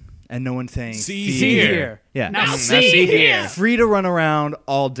that, and no one's saying See See here. here. Yeah, Now see here. free to run around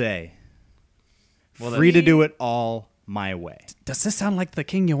all day. Well, Free to do it all my way. Does this sound like the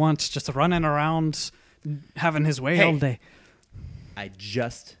king you want, just running around, having his way Hey. all day? I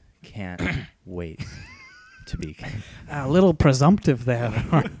just can't wait to be king. A little presumptive there,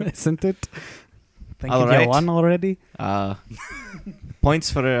 isn't it? Think All you right. won already? Points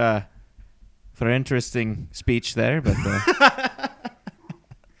for interesting speech there, but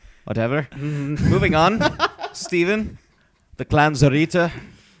whatever. Moving on, Stephen, the clan Zorita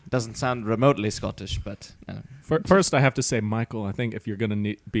doesn't sound remotely Scottish, but First, I have to say, Michael, I think if you're going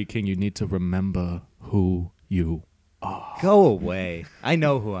to be king, you need to remember who you Go away. I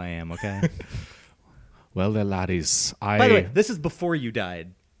know who I am, okay? Well, there, laddies. By the way, this is before you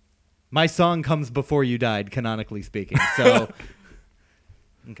died. My song comes before you died, canonically speaking. So,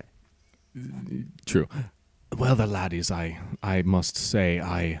 okay. True. Well, the laddies, I must say,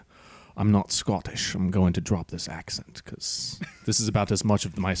 I'm not Scottish. I'm going to drop this accent because this is about as much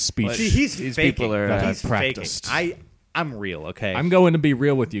of my speech. See, he's These faking. people are, He's practiced. faking. I'm real, okay? I'm going to be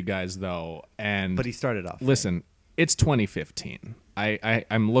real with you guys, though, and But he started off. listen, it's 2015.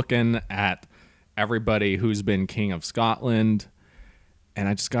 I'm looking at everybody who's been king of Scotland, and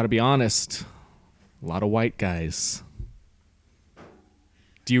I just got to be honest, a lot of white guys.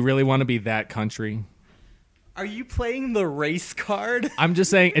 Do you really want to be that country? Are you playing the race card? I'm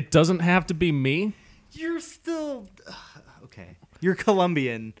just saying it doesn't have to be me. You're still okay. You're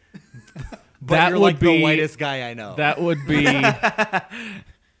Colombian, but That you're would like the be- whitest guy I know. That would be.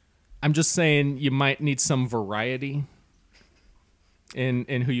 I'm just saying you might need some variety in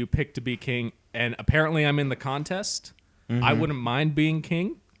who you pick to be king. And apparently, I'm in the contest. I wouldn't mind being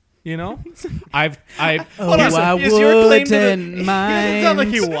king. You know, I've Oh, Here's I your claim to the- wouldn't It's not like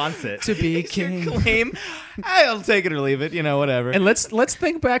he mind wants it. to be It's your king. claim. I'll take it or leave it. You know, whatever. and let's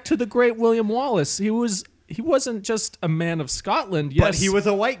think back to the great William Wallace. He wasn't just a man of Scotland. Yes, But he was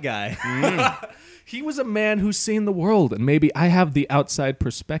a white guy. He was a man who's seen the world, and maybe I have the outside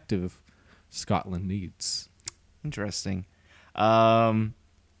perspective Scotland needs. Interesting.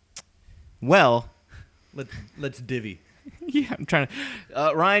 Well, Let's divvy. yeah, I'm trying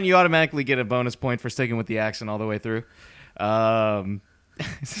to. Ryan, you automatically get a bonus point for sticking with the accent all the way through.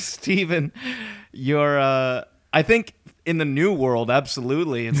 Stephen, you're. I think in the new world,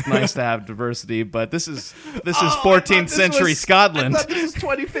 absolutely, it's nice to have diversity. But this is 14th century Scotland. I thought this was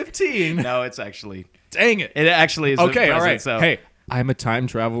 2015. No, it's actually. Dang it. It actually is. Okay, the all present, right. So. Hey, I'm a time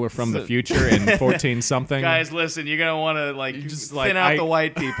traveler from the future in 14 something. Guys, listen, you're gonna want to like just, thin like, out the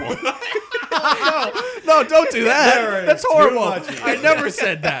white people. No, don't do that. That's horrible. I never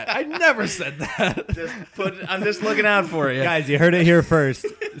said that. I never said that. I'm just looking out for you. Guys, you heard it here first.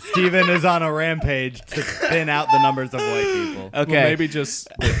 Steven is on a rampage to thin out the numbers of white people. Okay. Well, maybe just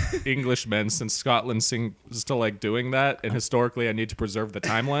the Englishmen, since Scotland seems to like doing that, and historically I need to preserve the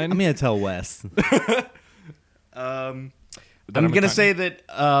timeline. I'm going to tell Wes. I'm gonna say that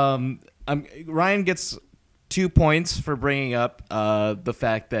Ryan gets 2 points for bringing up the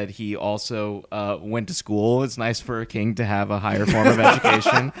fact that he also went to school. It's nice for a king to have a higher form of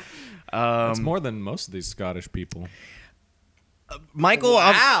education. It's more than most of these Scottish people. Michael,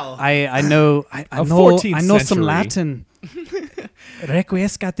 I know 14th I know some century. Latin.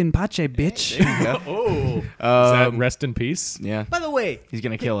 Requiescat in pace, bitch. Is that rest in peace? yeah, By the way, he's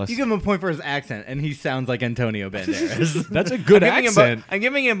gonna kill us. you give him a point for his accent, and he sounds like Antonio Banderas. That's a good accent. I'm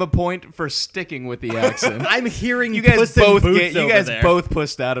giving him a point for sticking with the accent. I'm hearing you guys Puss in both Boots you over guys there. both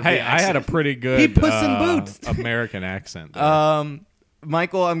pushed out of Hey, the I accent. had a pretty good He Puss in Boots. American accent. though.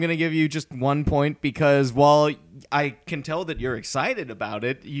 Michael, I'm going to give you just 1 point because while I can tell that you're excited about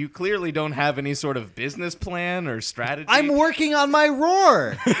it, you clearly don't have any sort of business plan or strategy. I'm working on my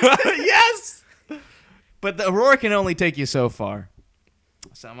roar. Yes! But the roar can only take you so far.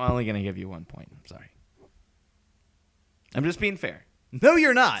 So I'm only going to give you 1 point. I'm sorry. I'm just being fair. No,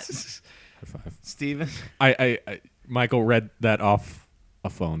 you're not. High five. Steven? I Michael read that off a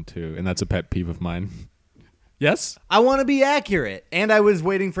phone too, and that's a pet peeve of mine. Yes? I want to be accurate, and I was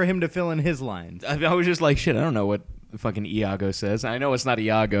waiting for him to fill in his lines. I was just like, shit, I don't know what fucking Iago says. I know it's not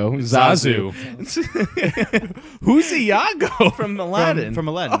Iago. Zazu. Who's Iago? From Aladdin. From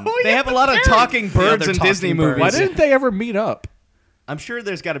Aladdin. Oh, They have a lot of talking birds other in Disney talking movies. birds. Why didn't they ever meet up? I'm sure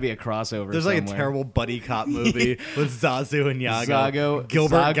there's got to be a crossover. There's like a somewhere. terrible buddy cop movie with Zazu and Iago. Zago,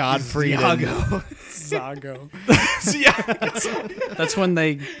 Gilbert Gottfried. Iago. Zago. Yeah. That's when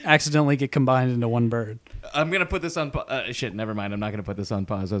they accidentally get combined into one bird. I'm gonna put this on. Shit, never mind. I'm not gonna put this on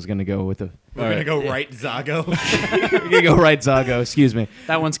pause. I was gonna go with the. We're going to go right Zago. We're gonna go right Zago. Excuse me.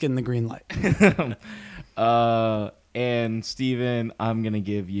 That one's getting the green light. And Steven, I'm gonna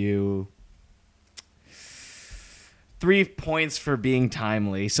give you 3 points for being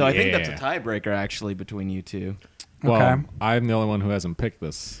timely. So I think that's a Yeah. tiebreaker actually between you two. Well, Okay. I'm the only one who hasn't picked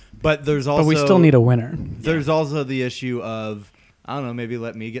this. But there's also But we still need a winner. There's also the issue of, I don't know, maybe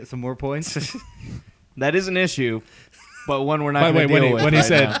let me get some more points. That is an issue, but one we're not By the going way, to deal with. when he right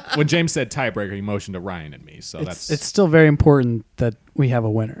said now. when James said tiebreaker, he motioned to Ryan and me. So It's still very important that we have a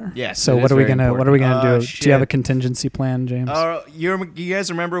winner. Yes, So it what is are we very gonna what are we gonna important. do? Do you have a Shit. contingency plan, James? You guys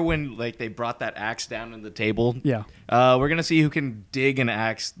remember when like they brought that axe down in the table? Yeah. We're gonna see who can dig an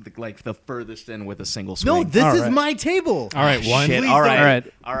axe like the furthest in with a single swing. No, this All is right. my table. all right. One. Shit. Please All don't. right. All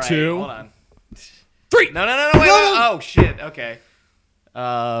right. All right. 2, Hold on. 3. No. Wait. Oh shit. Okay.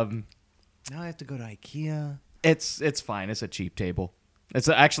 Now I have to go to IKEA. It's fine. It's a cheap table. It's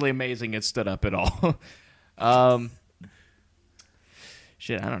actually amazing. It stood up at all.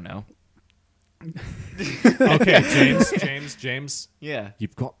 Shit. I don't know. Okay, James. Yeah.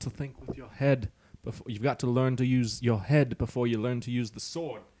 You've got to think with your head. You've got to learn to use your head before you learn to use the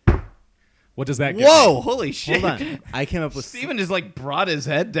sword. What does that get? Whoa! Holy shit! Hold on. I came up with Steven just like brought his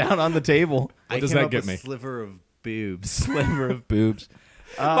head down on the table. I does came that up get with me? Sliver of boobs. Sliver of boobs.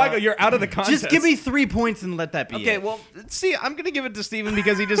 Michael, you're out of the contest. Just give me 3 points and let that be Okay, it. well, see, I'm gonna give it to Steven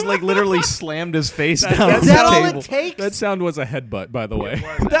because he just like literally slammed his face down that's on Is the that all table. it takes? That sound was a headbutt, by the way.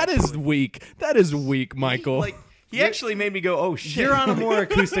 was, That is weak. That is weak, Michael. Like he actually made me go, "Oh shit!" You're on a more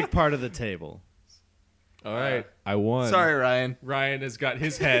acoustic part of the table. All right, I won. Sorry, Ryan. Ryan has got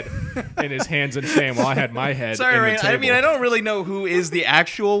his head in his hands in shame while I had my head Sorry, in Ryan. the table. I mean, I don't really know who is the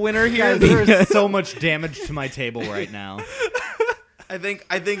actual winner here. Guys, there is so much damage to my table right now. I think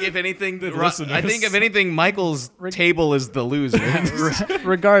if anything, listeners. I think if anything, Michael's table is the loser.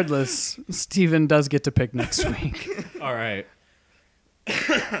 Regardless, Steven does get to pick next week. All right.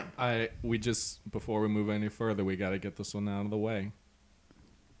 We just before we move any further, we got to get this one out of the way.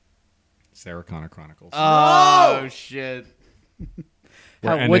 Sarah Connor Chronicles. Oh shit!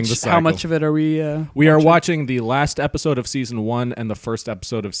 We're ending the How cycle. much of it are we? We are watching the last episode of season 1 and the first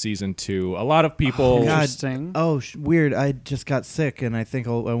episode of season 2. A lot of people. God. Interesting. Oh, weird. I just got sick, and I think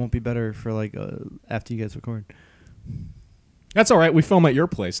I won't be better for after you guys record. That's all right. We film at your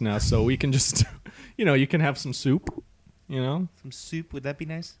place now, so we can just, you can have some soup. You know, Some soup, would that be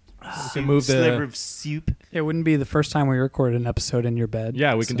nice? we can move Sliver the. of soup. It wouldn't be the first time we recorded an episode in your bed.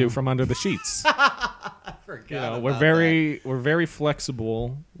 Yeah, we can do so- from under the sheets. You know, we're very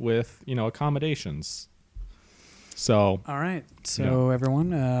flexible with accommodations. So All right, so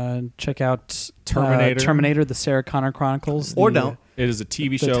everyone, check out Terminator. Terminator: The Sarah Connor Chronicles, Or the, don't. it is a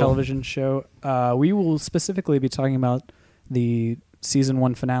TV the show. television show. We will specifically be talking about the season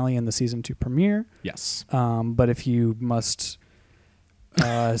 1 finale and the season 2 premiere. Yes. But if you must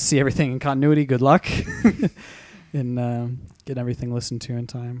see everything in continuity, good luck in getting everything listened to in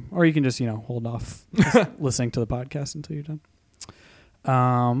time. Or you can just hold off listening to the podcast until you're done.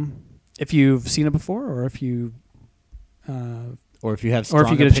 If you've seen it before, or if you Or if you have or strong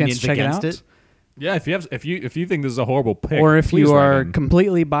if you get a chance opinions to check it against out, Yeah, if you think this is a horrible pick, or if please you write are in.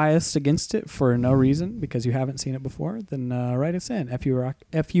 completely biased against it for no reason because you haven't seen it before, then write us in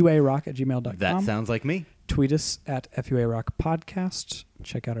fuarock@gmail.com. that sounds like me. Tweet us at FUA Podcast.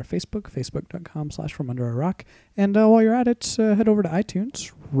 Check out our Facebook, facebook.com/FromUnderARock. And while you're at it, head over to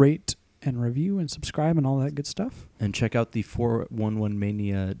iTunes, rate and review and subscribe and all that good stuff. And check out the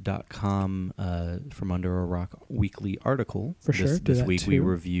 411mania.com From Under a Rock weekly article. For sure, do This that week we too.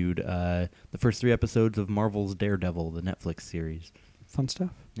 reviewed the first 3 episodes of Marvel's Daredevil, the Netflix series. Fun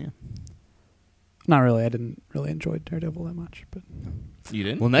stuff. Yeah. Not really. I didn't really enjoy Daredevil that much, but You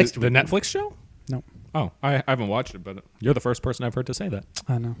didn't? Well, next the week. Netflix show. no, Oh, I haven't watched it, but you're the first person I've heard to say that.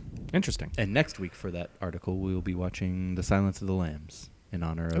 I know. Interesting. And next week for that article, we will be watching The Silence of the Lambs in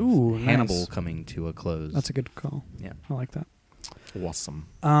honor of Ooh, Hannibal nice. coming to a close. That's a good call. Yeah. I like that. Awesome.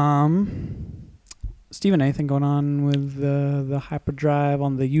 Steven, anything going on with the hyperdrive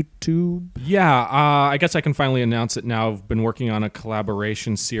on the YouTube? Yeah, I guess I can finally announce it now. I've been working on a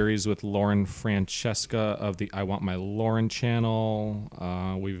collaboration series with Lauren Francesca of the I Want My Lauren channel.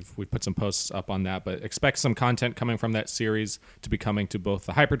 We've put some posts up on that, but expect some content coming from that series to be coming to both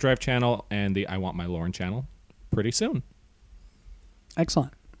the Hyperdrive channel and the I Want My Lauren channel pretty soon.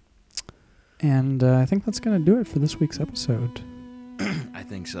 Excellent. And I think that's going to do it for this week's episode. I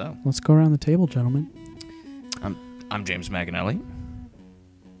think so. Let's go around the table, gentlemen. I'm James McAnally.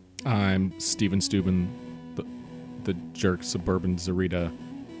 I'm Steven Steuben, the jerk, suburban Zarita,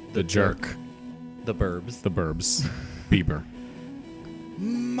 the jerk, The Burbs. the Burbs, Bieber.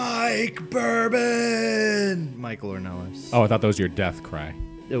 Mike Bourbon! Michael Ornelas. Oh, I thought that was your death cry,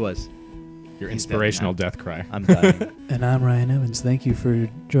 It was. your He's dead inspirational now. death cry. I'm dying. And I'm Ryan Evans. Thank you for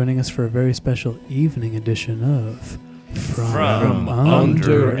joining us for a very special evening edition of From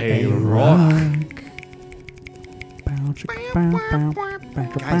Under a Rock.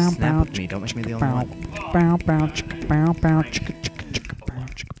 Guys, snap with me. Don't make me the only one.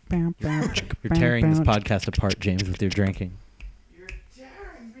 You're tearing this podcast apart, James, with your drinking. You're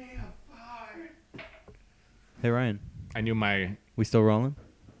tearing me apart. Hey, Ryan. I knew my We still rolling?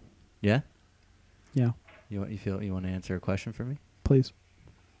 Yeah? Yeah, You want to answer a question for me? please.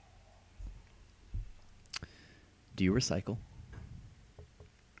 Do you recycle?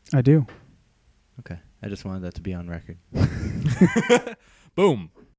 I do. Okay. I just wanted that to be on record. boom.